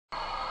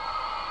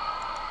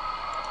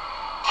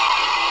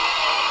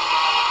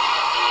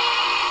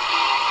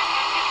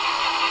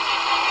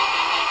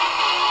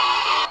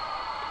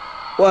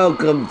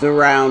Welcome to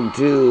round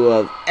 2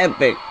 of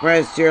epic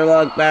press your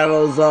luck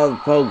battles of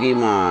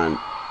Pokemon.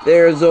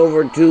 There's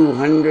over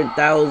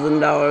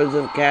 $200,000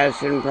 of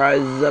cash and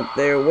prizes up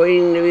there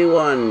waiting to be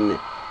won.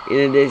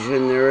 In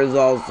addition, there is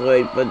also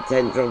a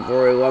potential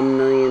for a $1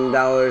 million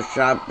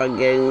shot by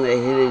getting the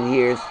hidden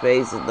here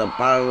space at the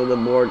bottom of the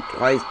board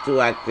twice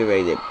to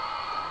activate it.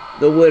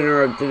 The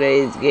winner of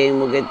today's game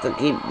will get to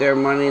keep their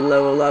money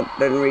level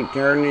up and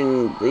return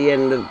in the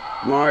end of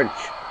March.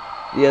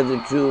 The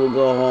other two will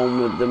go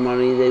home with the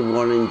money they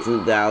won in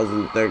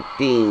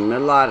 2013.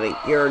 Melodic,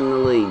 you're in the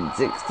lead.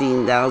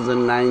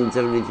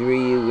 16,973.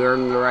 You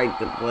earn the right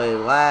to play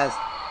last.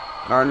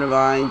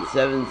 Carnivine,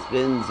 7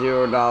 spins,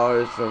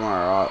 $0 from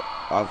our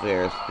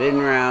off-air spin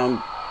round.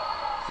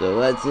 So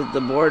let's hit the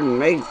board and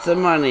make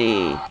some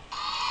money.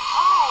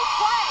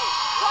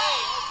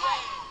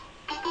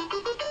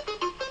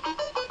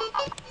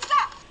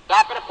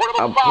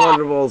 A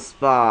portable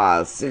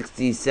spa,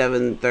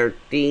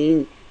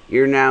 6713.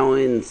 You're now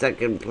in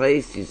second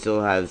place. You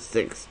still have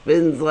 6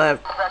 spins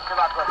left.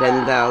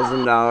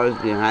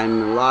 $10,000 behind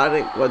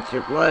Melodic. What's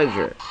your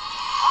pleasure?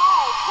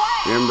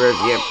 Remember, if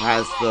you get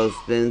past those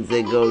spins,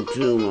 they go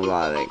to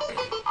Melodic.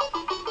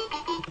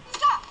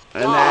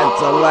 And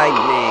that's a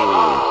lightning.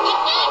 The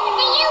chances of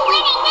you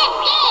winning this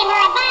game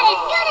are about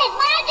as good as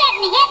mine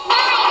getting hit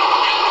by.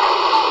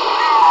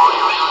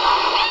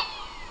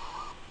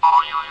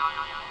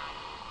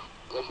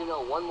 Yes, you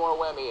know, one more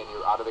whammy and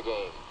you're out of the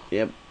game.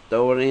 Yep.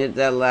 Don't want to hit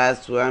that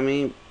last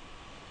whammy.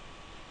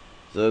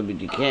 So,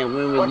 but you can't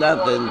win with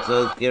nothing,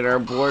 so let's get our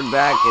board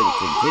back and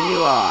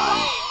continue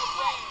on.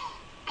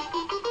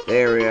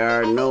 There we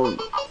are. No,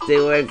 stay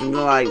away from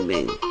the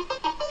lightning.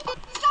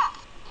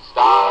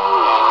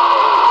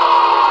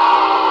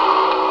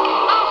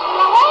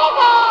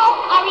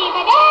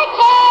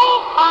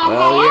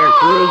 Well, you're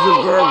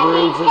cruising for a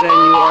cruise and then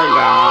you are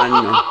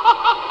gone.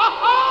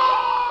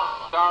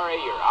 Sorry,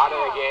 you're out of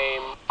the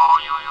game.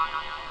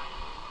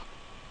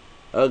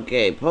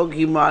 Okay,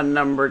 Pokemon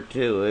number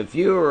 2. If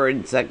you were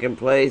in second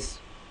place,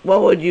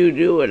 what would you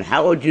do and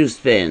how would you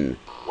spin?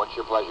 What's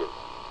your pleasure?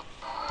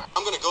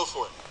 I'm gonna go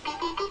for it.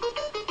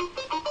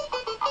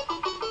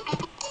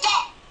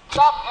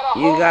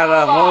 You got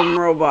a home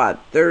robot,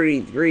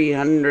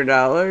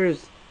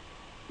 $3,300.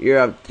 You're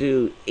up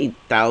to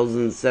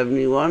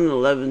 8,071,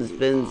 11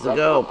 spins to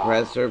go.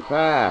 Press or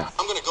pass.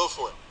 I'm gonna go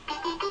for it.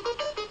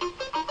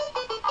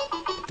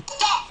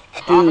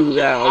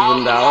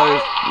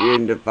 $2,000. You're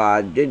into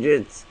 5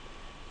 digits.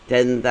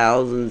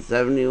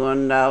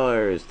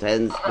 $10,071.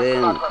 10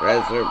 spins.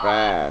 Press or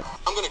pass.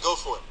 I'm gonna go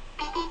for it.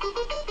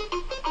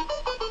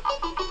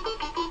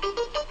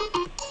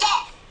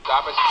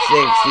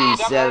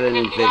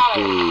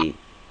 $67.50.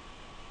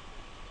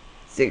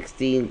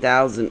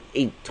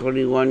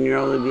 16,821. You're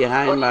only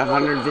behind by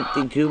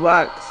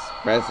 $152.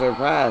 Press or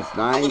pass.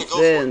 9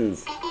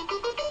 spins.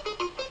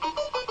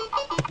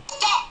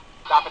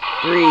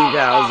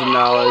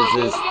 $3,000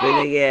 to spin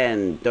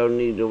again. Don't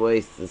need to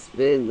waste the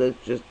spin.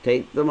 Let's just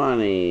take the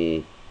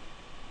money.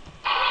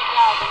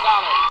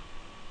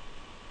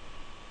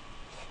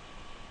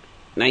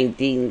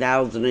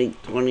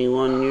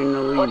 $19,821. You're in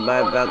the lead by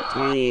about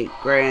 28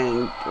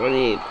 grand.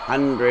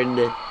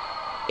 2,800.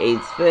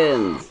 8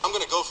 spins. I'm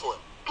gonna go for it.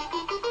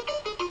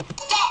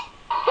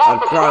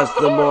 Across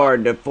the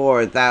board to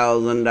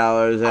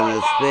 $4,000 and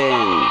a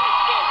spin.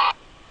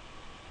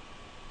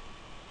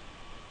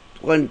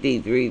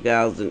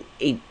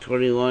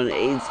 $23,821.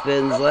 8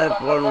 spins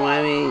left. 1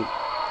 whammy.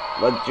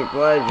 What's your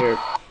pleasure?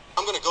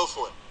 I'm gonna go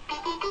for it.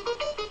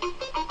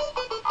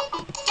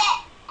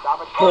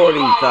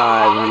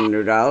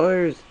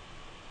 $4,500.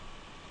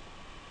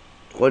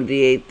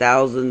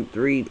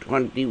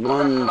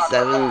 28,321.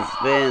 7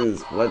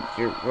 spins. What's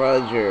your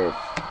pleasure?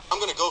 I'm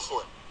gonna go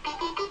for it.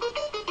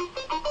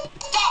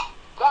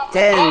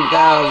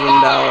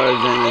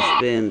 $10,000 and a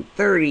spin.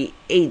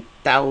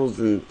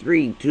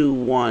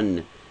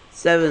 38,321.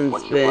 7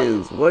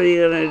 spins. What are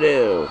you gonna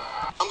do?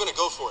 I'm gonna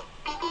go for it.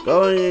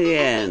 Going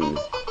again.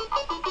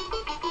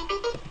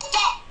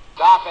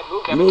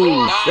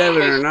 Move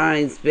 7 or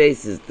 9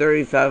 spaces.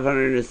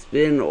 3,500 a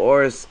spin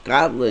or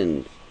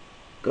Scotland.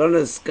 Go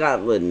to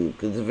Scotland,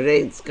 because if it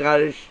ain't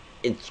Scottish,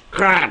 it's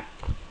crap.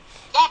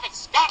 Stop it,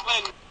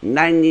 Scotland!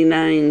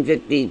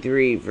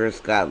 $99.53 for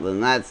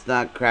Scotland. That's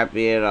not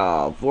crappy at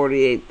all.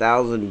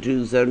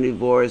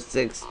 48,274.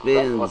 6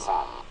 spins.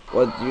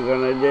 What you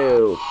gonna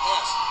do?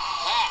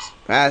 Pass.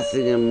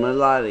 Passing and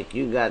Melodic,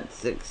 you got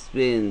 6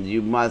 spins.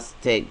 You must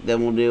take.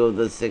 Then we'll deal with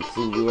the 6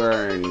 that you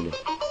earned.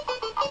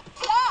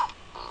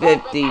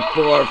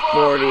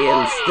 54.40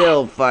 and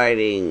still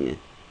fighting.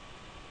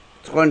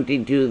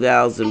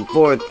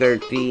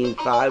 22,413.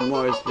 5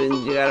 more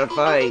spins. You gotta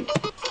fight.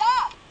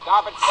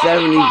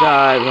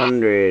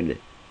 7,500.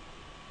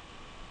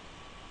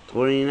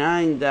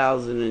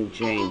 29,000 and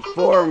change.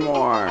 4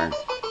 more.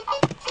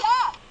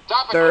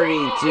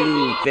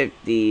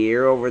 32.50.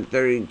 You're over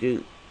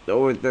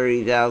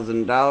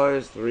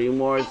 $30,000. 3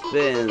 more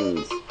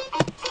spins.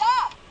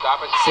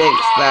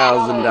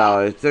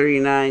 $6,000,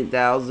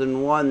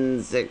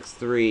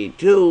 39,163.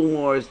 Two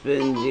more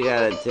spins you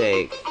gotta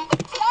take.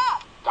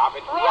 Stop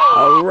it.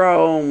 A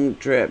Rome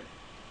trip.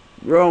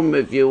 Roam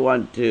if you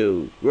want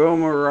to.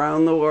 Roam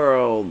around the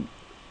world.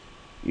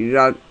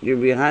 You're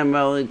behind by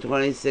only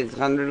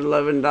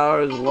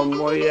 $2,611. One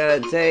more you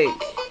gotta take.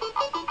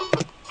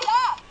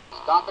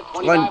 Stop it.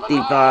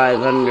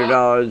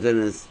 $2,500 in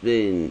a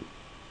spin.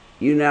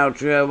 You now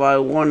trail by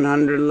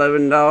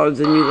 $111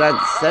 and you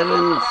got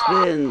 7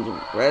 spins.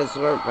 Press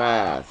or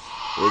pass.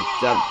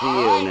 It's up to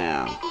you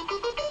now.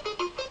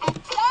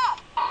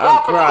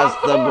 Across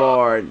the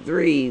board,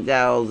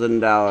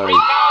 $3,000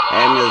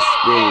 and a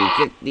spin,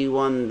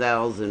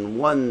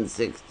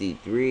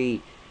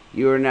 $51,163.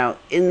 You are now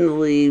in the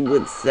lead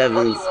with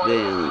 7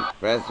 spins.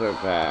 Press or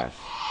pass.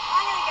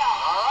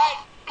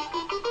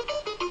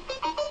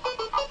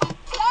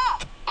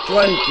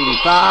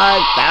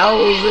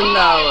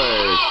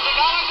 $25,000.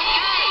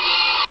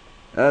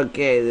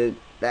 Okay,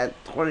 that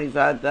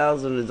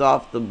 $25,000 is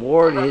off the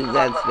board. Hit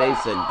that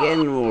space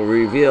again. Will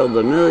reveal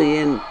the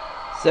million.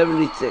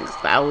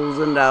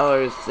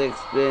 $76,000. 6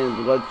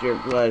 spins. What's your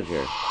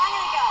pleasure?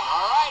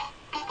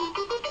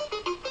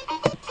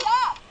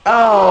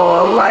 Oh, a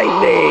lightning!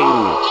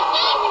 The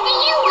chances of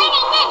you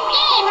winning this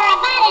game are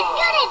about as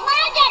good as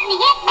my getting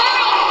hit by.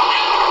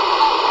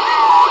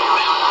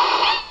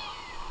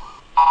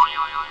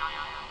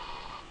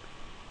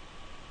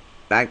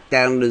 Back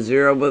down to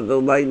 0, but the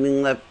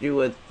lightning left you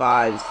with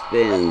 5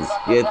 spins.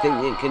 Do you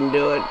think you can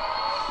do it?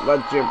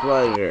 What's your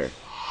pleasure?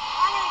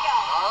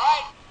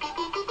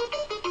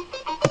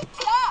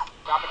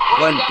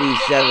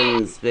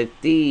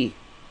 27.50.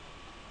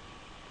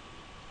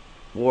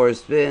 4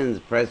 spins.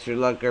 Press your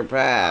luck or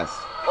pass.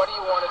 What do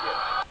you want to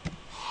do?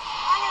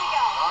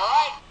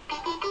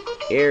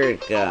 Here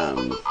it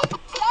comes.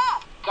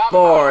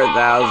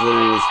 4,000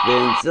 in a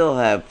spin. Still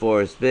have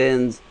 4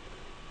 spins.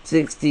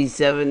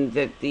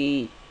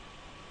 67.50.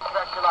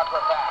 Press your luck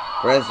or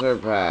pass. Press or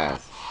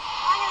pass.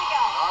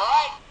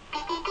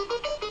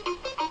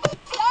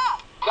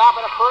 Stop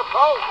it. A fur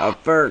coat. A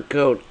fur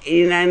coat.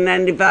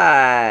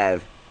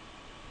 $89.95.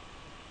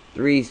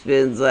 3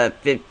 spins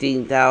left.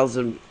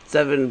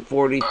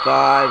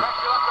 15,745.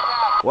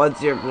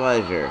 What's your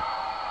pleasure?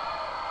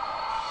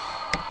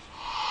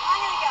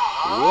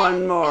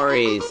 1 more,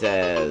 he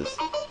says.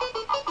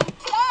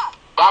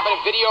 Stop it.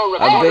 A video A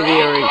recorder.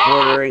 video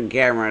recorder and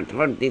camera,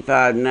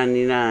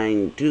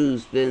 $25.99. 2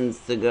 spins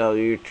to go.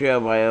 You're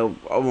trailed by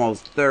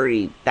almost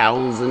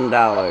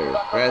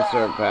 $30,000. Press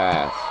or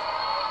pass.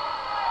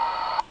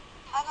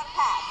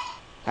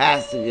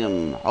 Passing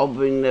him,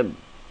 hoping that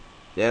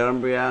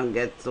Umbreon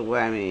gets the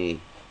whammy.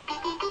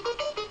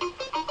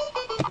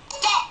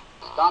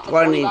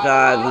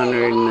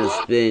 $2,500 in a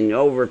spin,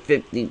 over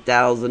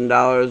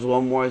 $50,000.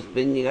 1 more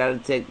spin you gotta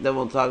take, then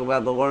we'll talk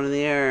about the one in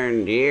the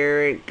earned.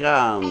 Here it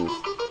comes.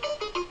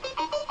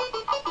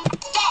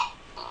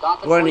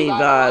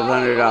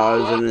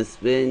 $2,500 in a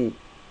spin.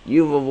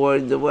 You've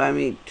avoided the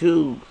whammy.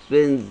 2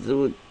 spins.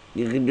 You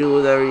can do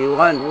whatever you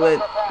want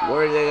with.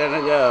 Where are they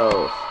gonna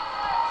go?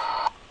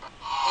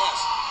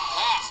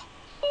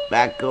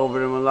 Back over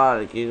to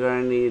Melodic. You're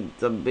gonna need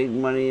some big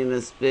money in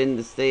a spin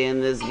to stay in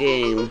this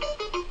game.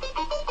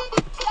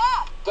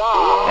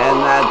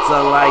 And that's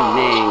a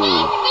lightning. The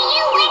chances of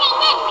you winning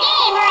this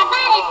game are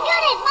about as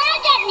good as my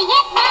getting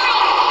hit by.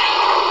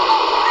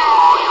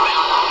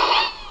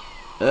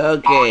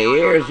 Okay,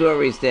 here's where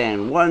we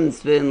stand. 1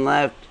 spin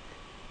left.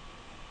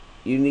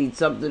 You need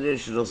some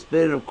additional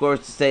spin, of course,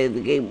 to stay in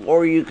the game,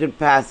 or you could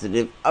pass it.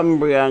 If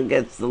Umbreon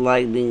gets the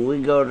lightning,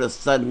 we go to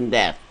sudden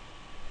death.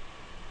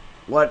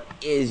 What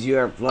is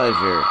your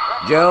pleasure?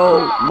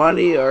 Joe,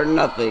 money, or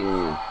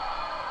nothing?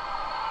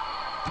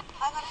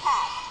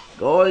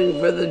 Going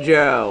for the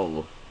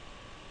Joe.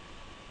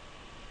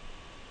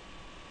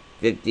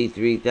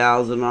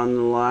 53,000 on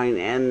the line,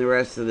 and the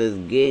rest of this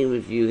game.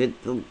 If you hit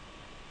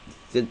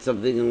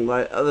something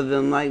other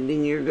than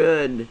lightning, you're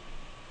good.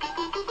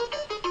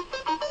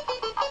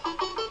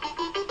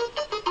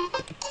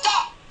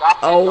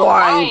 A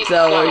wine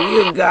cellar,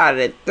 you got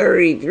it.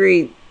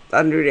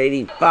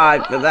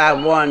 3,385 for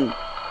that one.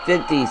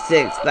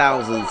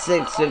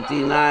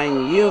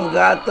 56,659. You've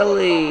got the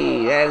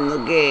lead and the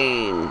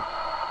game.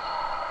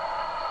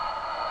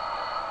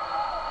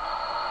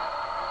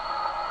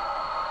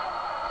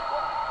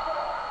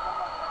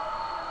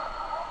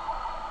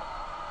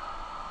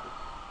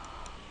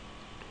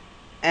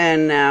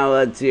 And now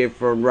let's hear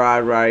from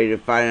Rod Roddy to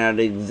find out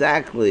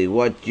exactly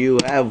what you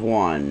have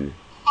won.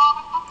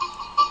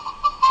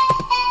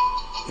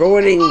 For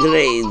winning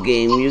today's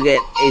game, you get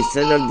a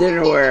set of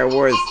dinnerware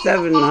worth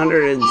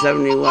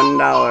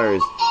 $771,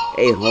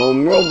 a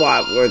home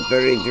robot worth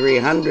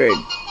 $3,300,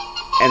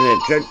 and a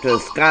trip to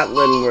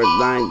Scotland worth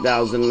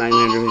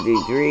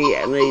 $9,953,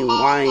 and a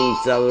wine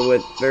cellar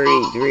worth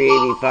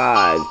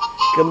 $3,385.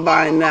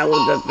 Combine that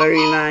with the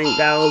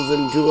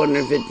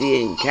 $39,250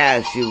 in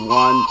cash you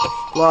won,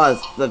 plus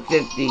the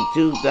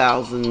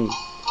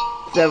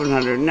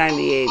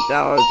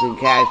 $52,798 in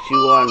cash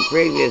you won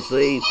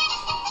previously,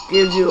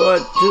 gives you a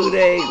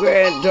 2-day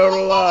grand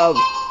total of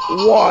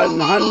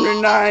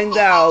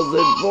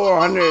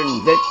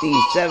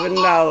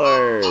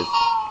 $109,457.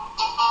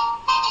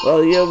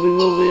 Well, you'll be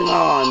moving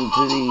on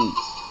to the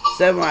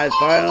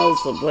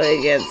semifinals to play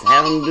against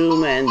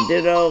Houndoom and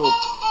Ditto.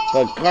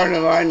 For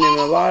Carnivore and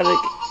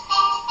Melodic,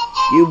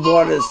 you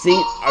bought a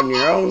seat on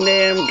your own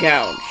damn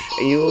couch,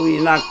 and you will be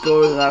not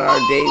going on our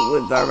date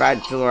with our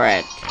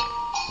bachelorette.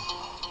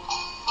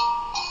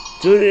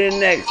 Tune in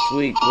next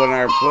week when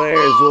our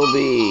players will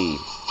be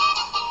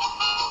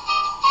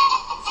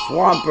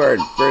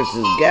Swampert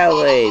versus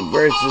Gallade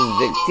versus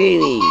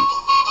Victini.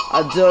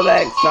 Until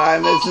next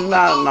time, this is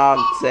Mountain Hawk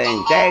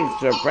saying thanks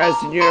for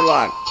pressing your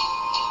luck.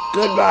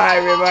 Goodbye,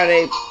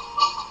 everybody.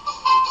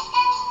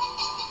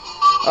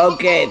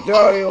 Okay,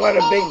 throw everyone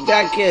a big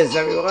duck kiss,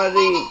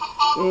 everybody.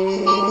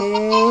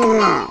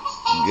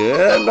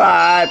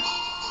 Goodbye.